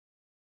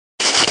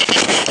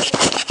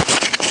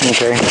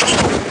Okay.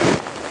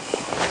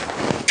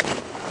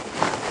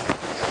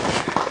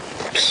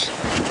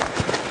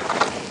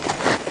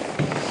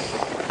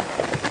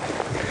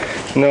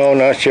 No,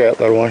 not yet,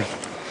 little one.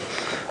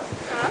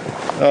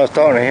 Huh? I was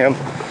talking to him.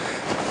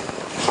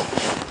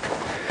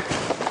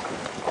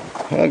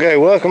 Okay,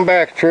 welcome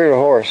back to True to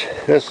Horse.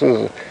 This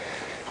is a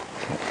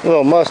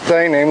little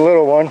Mustang named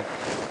Little One.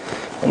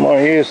 I'm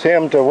going to use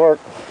him to work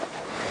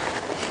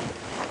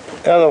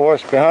the other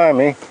horse behind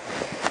me,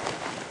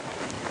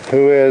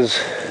 who is,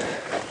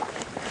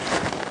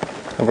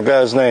 I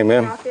forgot his name,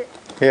 Rocket.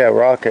 Yeah,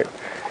 Rocket.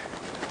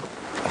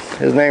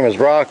 His name is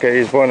Rocket.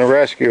 He's one of the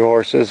rescue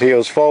horses. He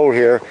was foaled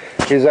here.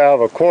 He's out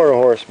of a quarter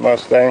horse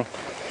Mustang.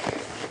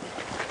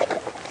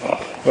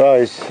 Well,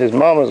 his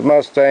mama's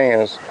Mustang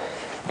and his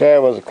dad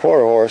was a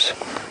quarter horse.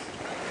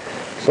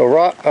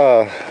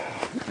 So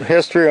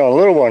history on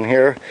Little One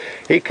here.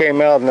 He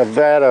came out of the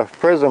Nevada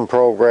prison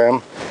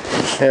program.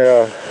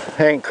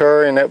 Hank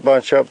Curry and that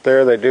bunch up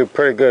there, they do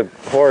pretty good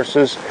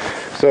horses.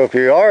 So if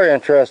you are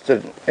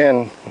interested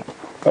in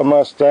a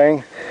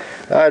Mustang,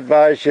 I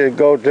advise you to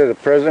go to the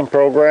prison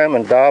program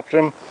and adopt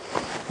them.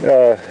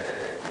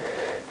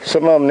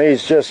 Some of them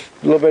needs just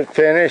a little bit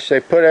finished. They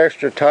put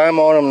extra time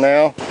on them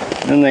now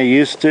than they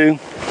used to,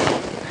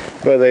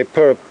 but they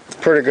put a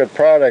pretty good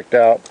product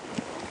out.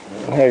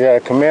 I gotta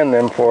commend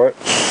them for it.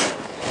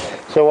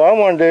 So what I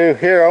want to do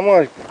here, I'm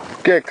going to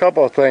get a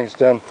couple of things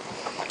done.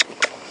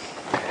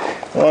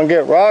 I want to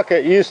get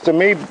Rocket used to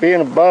me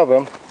being above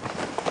him.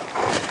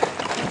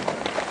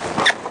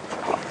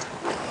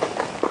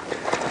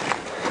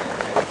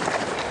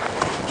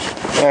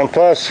 And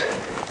plus,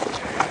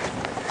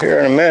 here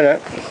in a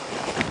minute,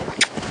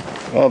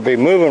 I'll be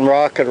moving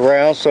Rocket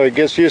around so he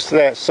gets used to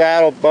that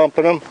saddle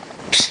bumping him.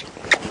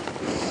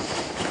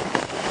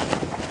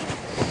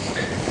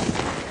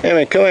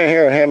 Amy, come in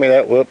here and hand me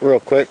that whip real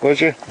quick,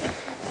 would you?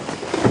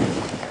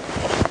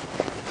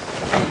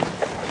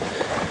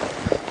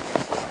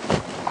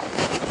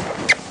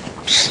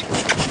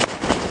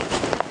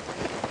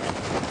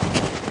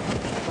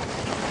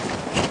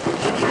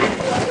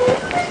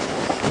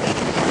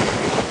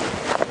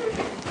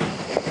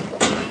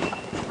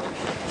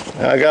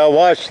 I gotta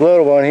watch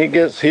Little One.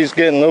 He's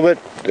getting a little bit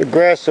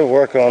aggressive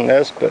working on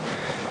this, but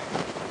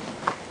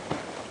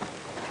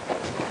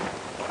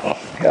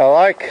I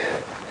like,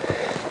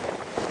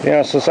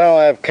 since I don't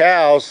have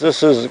cows,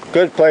 this is a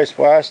good place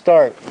where I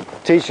start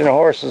teaching the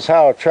horses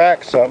how to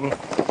track something.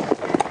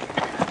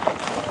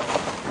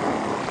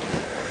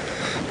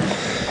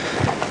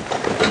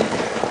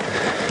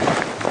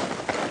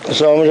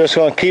 So I'm just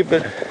going to keep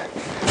it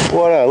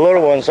one of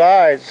Little One's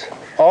eyes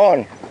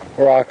on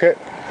Rocket.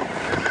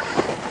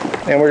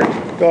 And we're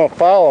just going to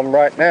follow him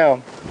right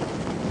now.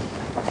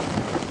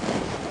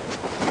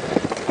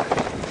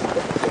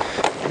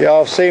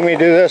 Y'all see me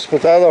do this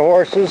with other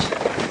horses.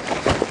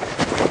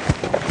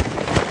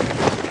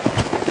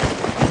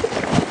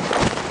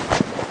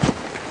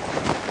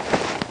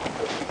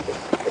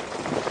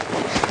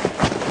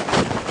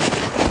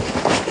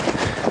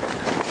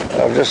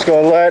 I'm just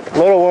going to let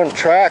Little One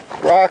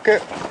track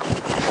Rocket.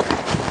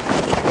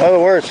 In other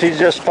words, he's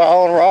just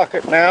following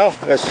Rocket now.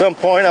 At some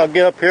point I'll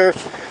get up here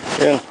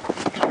and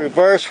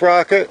reverse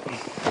Rocket.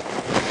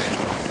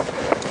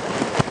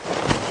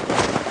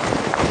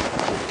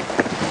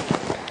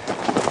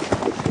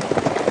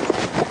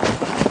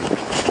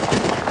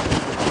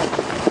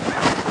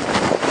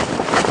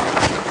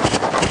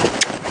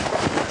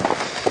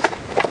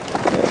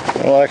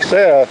 And like I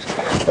said,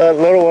 I let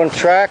Little One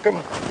track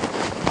him.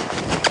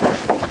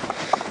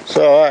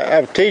 So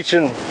I'm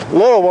teaching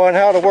Little One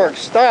how to work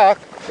stock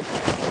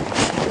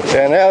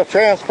and how to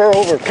transfer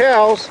over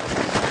cows.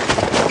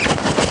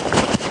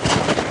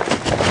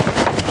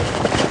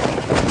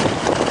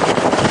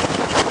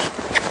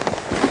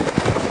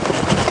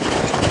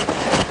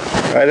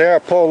 Right there, I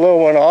pull Little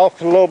One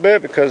off a little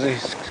bit because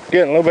he's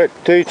getting a little bit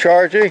too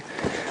chargy.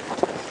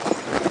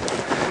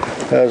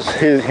 Because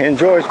he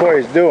enjoys what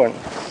he's doing.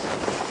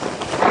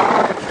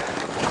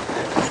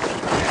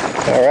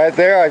 Now right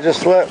there, I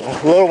just let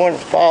Little One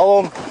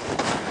follow him.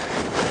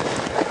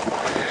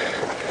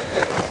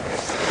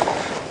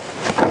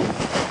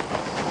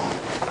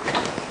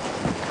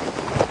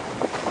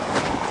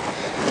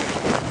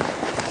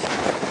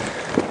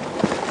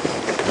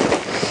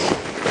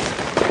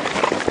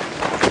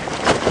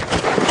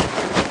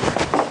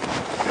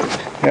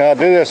 Now I'll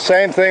do the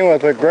same thing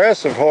with an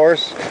aggressive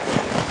horse.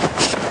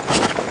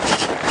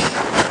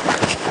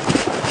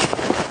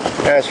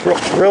 That's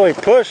really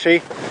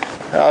pushy.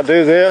 I'll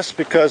do this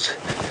because,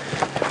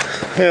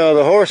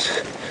 the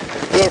horse,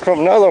 go from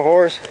another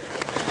horse,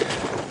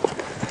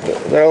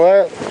 they're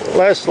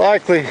less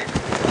likely.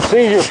 It's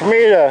easier for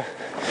me to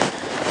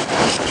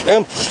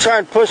try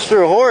and push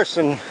through a horse,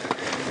 and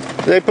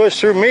if they push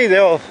through me,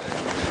 they'll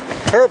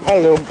hurt my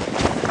little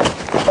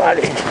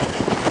body.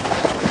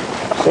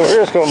 So we're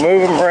just going to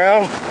move him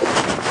around,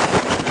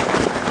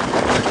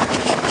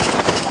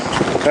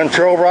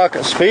 control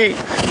Rocket's feet.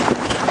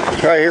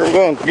 Right here, we're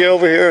going to get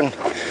over here and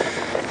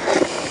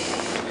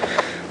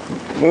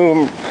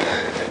move him.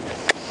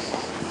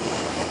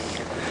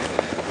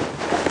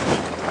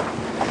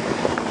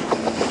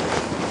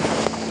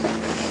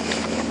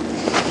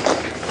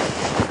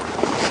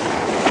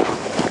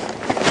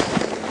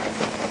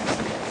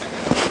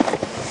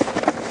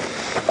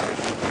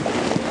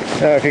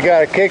 Now if you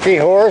got a kicky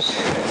horse,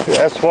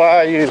 that's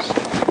why I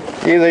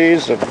either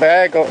use a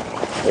bag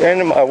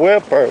into my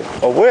whip or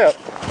a whip.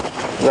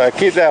 So I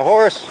keep that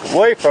horse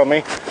away from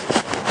me.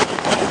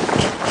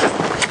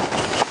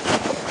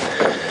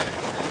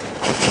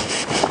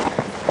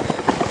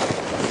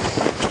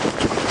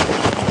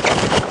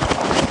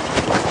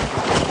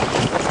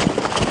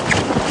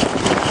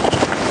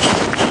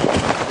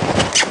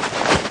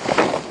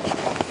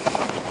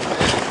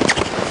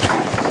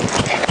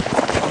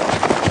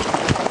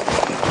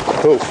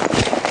 Poof.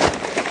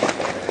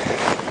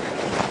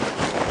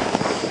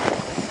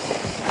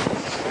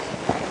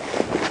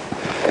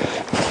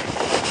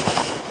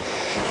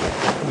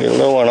 Get a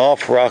little one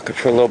off rocket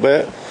for a little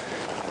bit.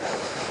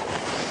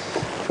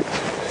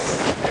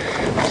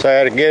 So I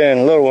had to get in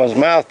the little one's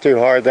mouth too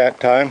hard that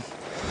time.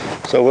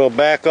 So we'll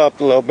back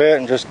up a little bit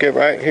and just get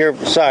right here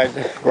beside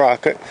the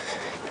rocket.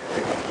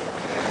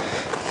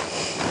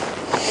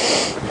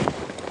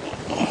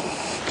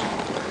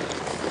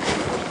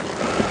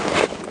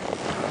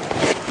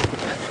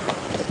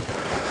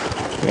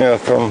 You know,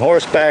 from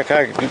horseback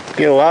I could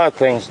get a lot of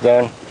things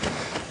done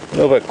a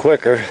little bit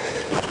quicker.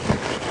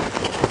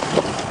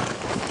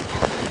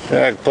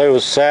 Then I could play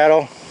with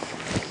saddle.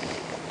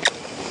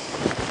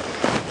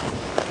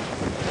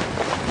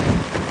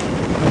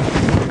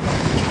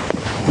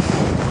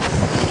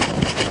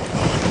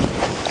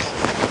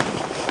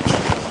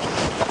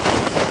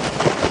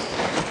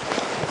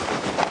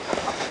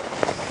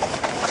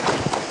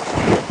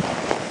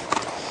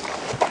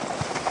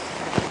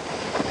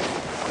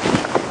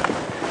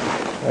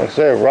 Like I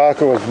said,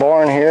 Rocker was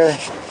born here.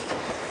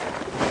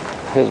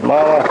 His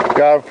mama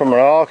got him from an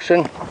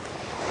auction.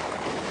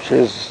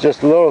 She's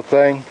just a little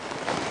thing.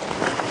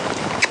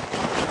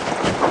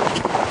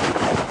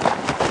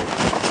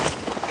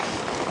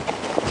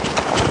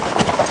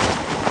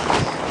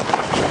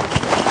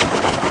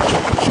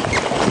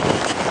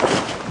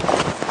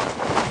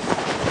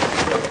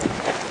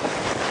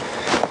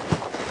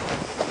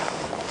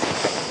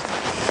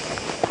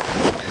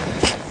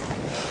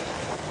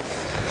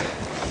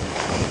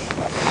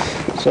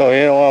 So,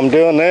 you know, while I'm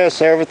doing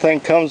this, everything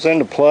comes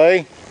into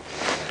play.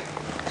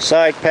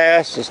 Side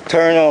pass is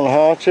turn on the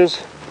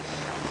haunches.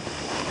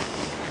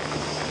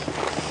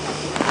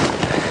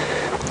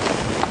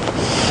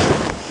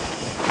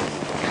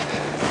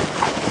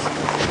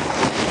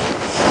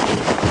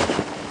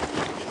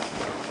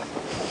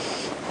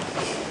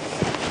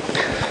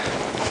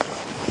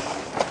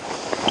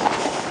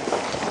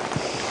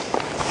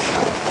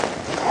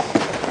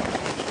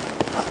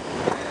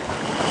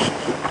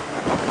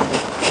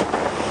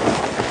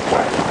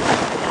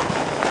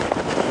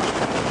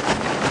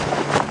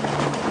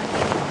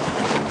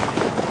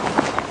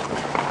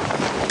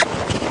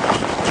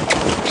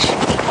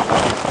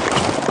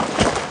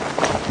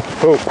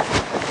 Poop.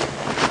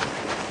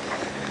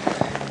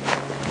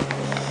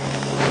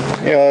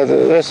 You know,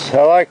 this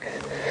I like,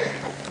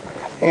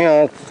 you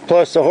know,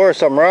 plus the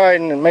horse I'm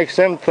riding, it makes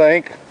them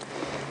think,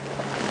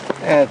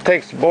 and it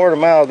takes the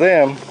boredom out of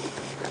them.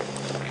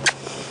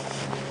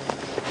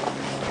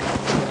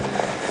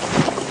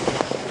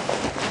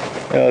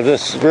 You know,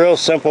 this real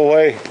simple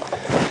way,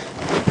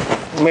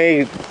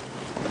 me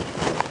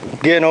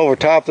getting over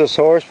top of this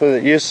horse with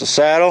it used to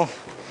saddle.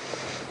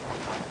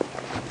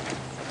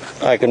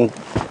 I can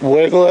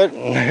wiggle it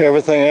and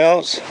everything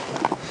else.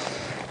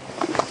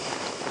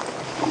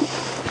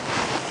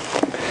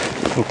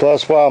 And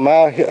plus, while I'm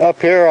out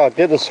up here, I'll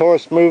get this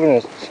horse moving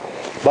his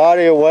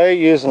body away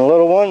using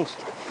little ones.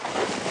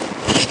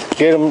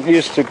 Get him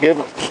used to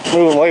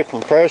moving away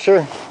from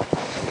pressure.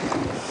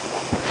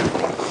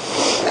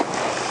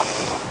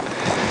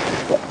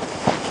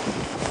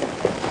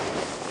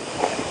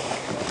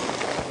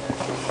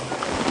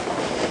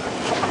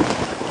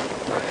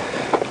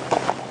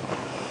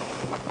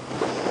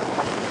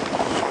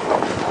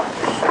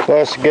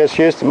 Plus, it gets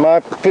used to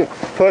my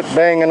foot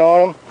banging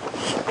on them.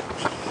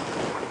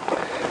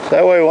 So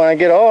that way, when I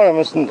get on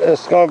them,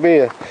 it's going to be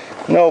a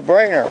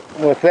no-brainer.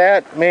 With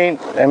that,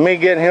 and me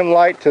getting him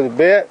light to the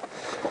bit,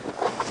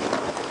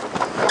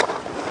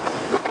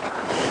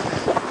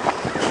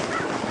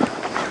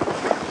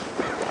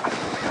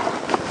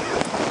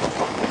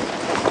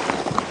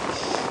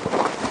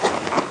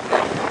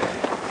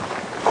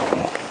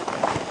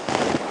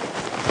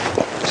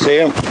 see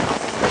him?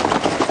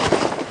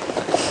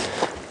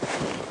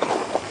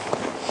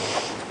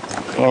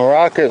 And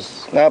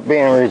Rocket's not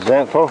being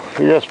resentful.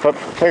 He just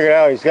figured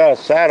out he's got a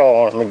saddle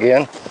on him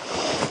again.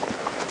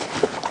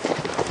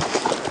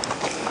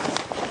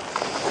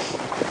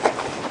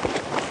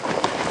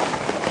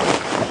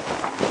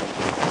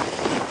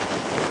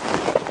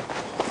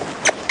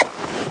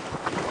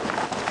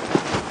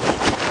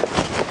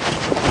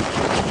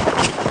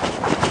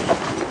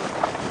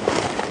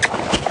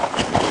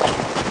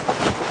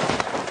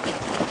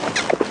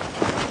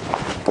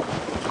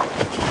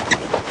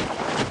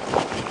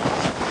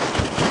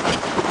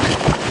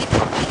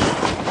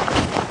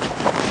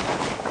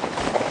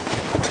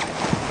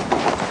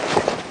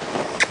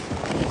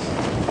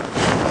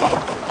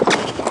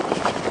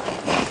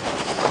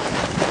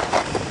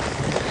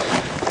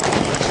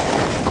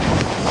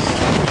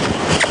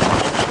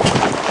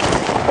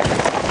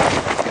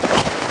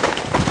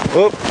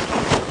 Whoop.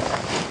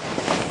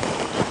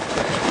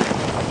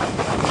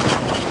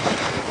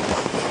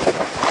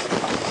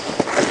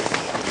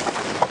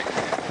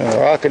 And the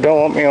rocket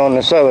don't want me on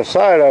this other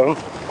side of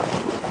him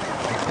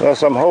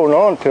unless I'm holding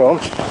on to him.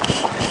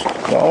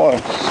 So I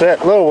want to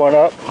set little one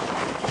up.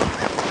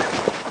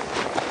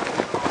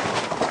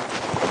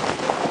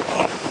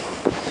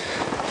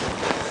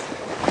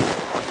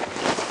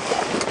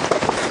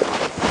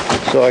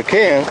 So I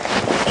can.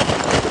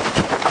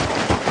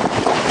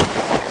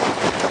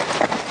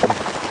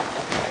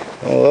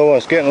 The little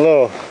one's getting a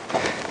little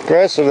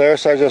aggressive there,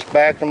 so I just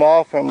backed him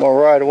off and we'll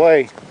ride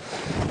away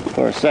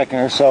for a second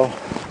or so.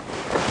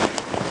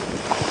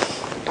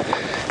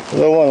 The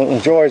little one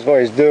enjoys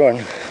what he's doing.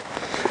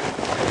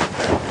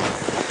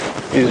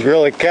 He's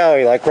really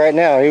cowy, like right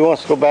now, he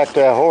wants to go back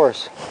to that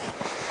horse.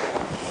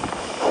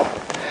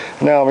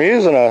 Now I'm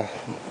using a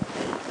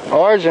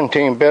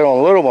Argentine bit on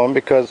the little one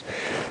because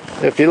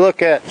if you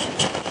look at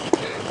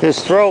his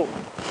throat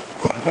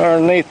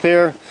underneath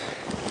there,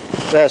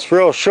 that's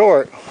real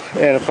short.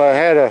 And if I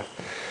had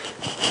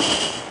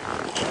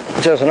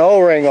just an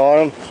O-ring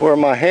on him where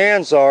my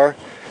hands are,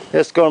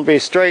 it's going to be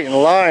straight in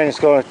line. It's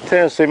going to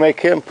tendency make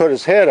him put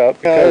his head up.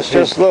 It's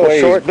just a little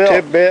short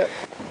tidbit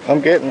I'm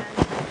getting.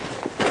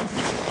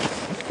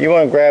 You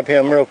want to grab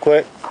him real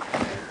quick?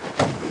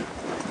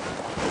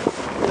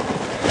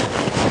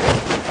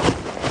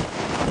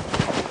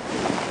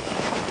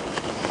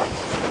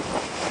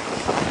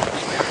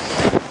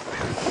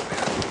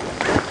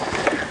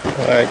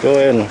 Alright, go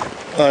ahead and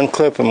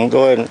unclip him and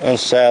go ahead and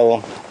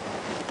unsaddle him.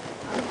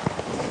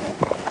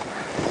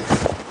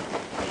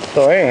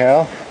 So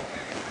anyhow,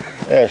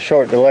 a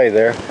short delay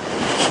there.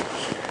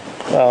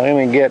 Well, let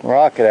me get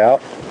Rocket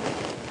out.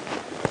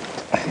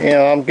 You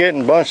know, I'm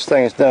getting a bunch of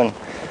things done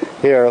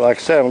here. Like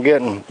I said,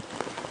 I'm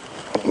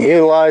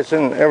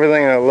utilizing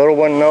everything that little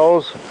one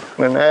knows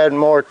and adding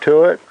more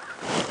to it.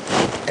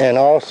 And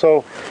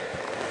also,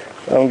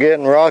 I'm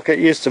getting Rocket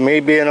used to me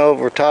being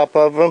over top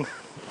of him.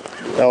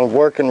 I'm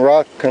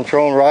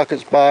controlling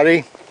Rocket's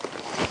body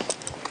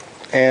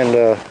and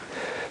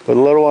with the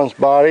little one's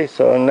body,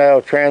 so now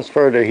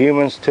transfer to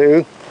humans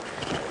too.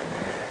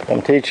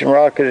 I'm teaching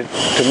Rocket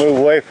to move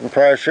away from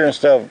pressure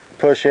instead of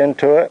push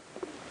into it.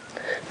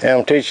 And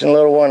I'm teaching the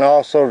little one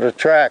also to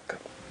track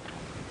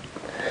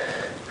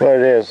what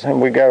it is. And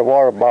we got a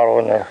water bottle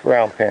in the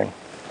round pen.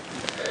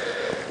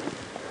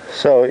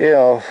 So, you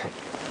know,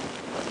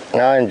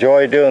 I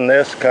enjoy doing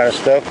this kind of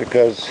stuff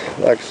because,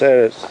 like I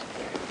said, it's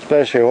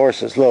especially a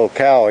horse that's a little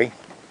cowy,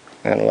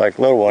 and like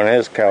little one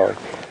is cowy.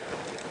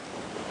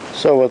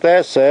 So with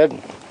that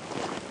said,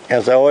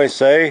 as I always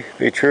say,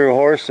 be true to a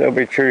horse, they'll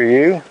be true to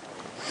you.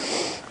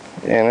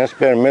 And it's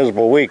been a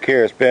miserable week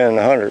here. It's been in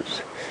the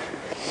hundreds.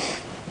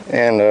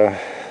 And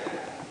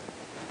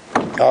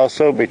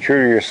also be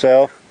true to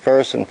yourself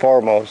first and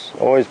foremost.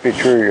 Always be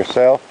true to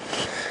yourself.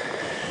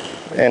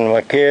 And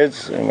my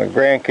kids and my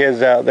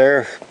grandkids out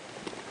there,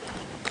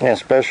 and a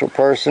special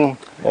person,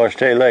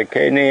 Washington Lake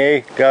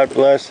KNA, God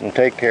bless and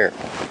take care.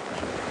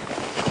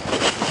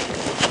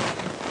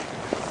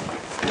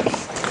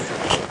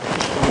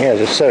 Yeah,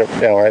 just set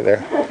it down right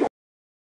there.